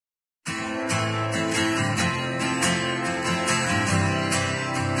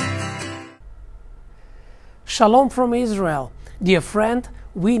Shalom from Israel. Dear friend,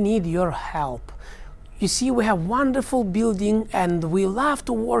 we need your help. You see, we have wonderful building and we love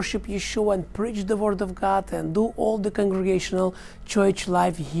to worship Yeshua and preach the word of God and do all the congregational church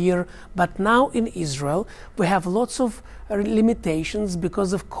life here. But now in Israel, we have lots of limitations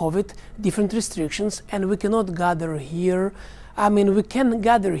because of COVID, different restrictions, and we cannot gather here. I mean, we can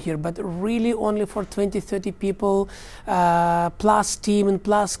gather here, but really only for 20-30 people, plus team and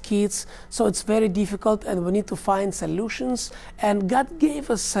plus kids. So it's very difficult and we need to find solutions. And God gave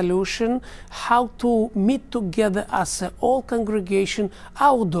us solution how to meet together as an all congregation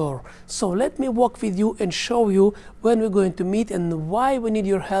outdoor. So let me walk with you and show you when we're going to meet and why we need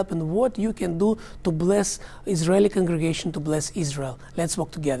your help and what you can do to bless Israeli congregation, to bless Israel. Let's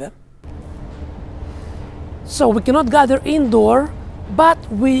walk together. So we cannot gather indoor, but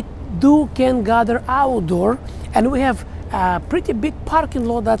we can gather outdoor, and we have a pretty big parking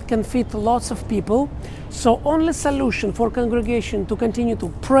lot that can fit lots of people. So only solution for congregation to continue to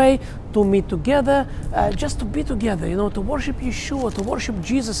pray, to meet together, just to be together, to worship Yeshua, to worship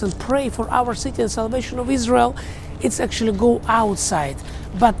Jesus and pray for our city and salvation of Israel, it's actually go outside.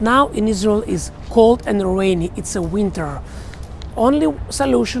 But now in Israel is cold and rainy, it's a winter. Only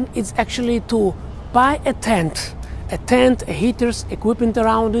solution is actually to buy a tent, heaters, equipment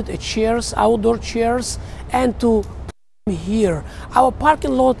around it, chairs, outdoor chairs, and to put them here. Our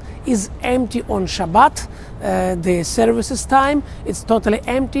parking lot is empty on Shabbat, the services time, it's totally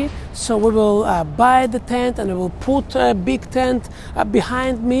empty, so we will buy the tent and we will put a big tent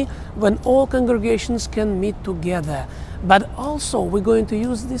behind me when all congregations can meet together. But also we're going to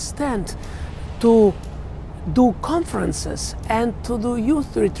use this tent to do conferences and to do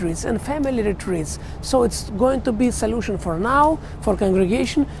youth retreats and family retreats. So it's going to be a solution for now, for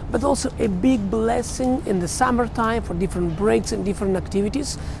congregation, but also a big blessing in the summertime for different breaks and different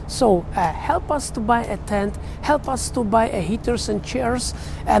activities. So help us to buy a tent, help us to buy heaters and chairs,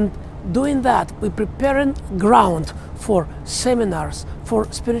 and doing that, we're preparing ground for seminars,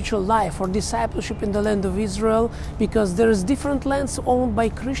 for spiritual life, for discipleship in the land of Israel, because there is different lands owned by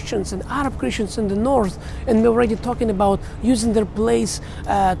Christians and Arab Christians in the north, and we're already talking about using their place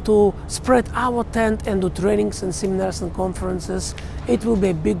to spread our tent and do trainings and seminars and conferences. It will be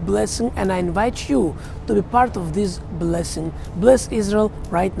a big blessing, and I invite you to be part of this blessing. Bless Israel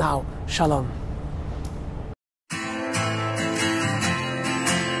right now. Shalom.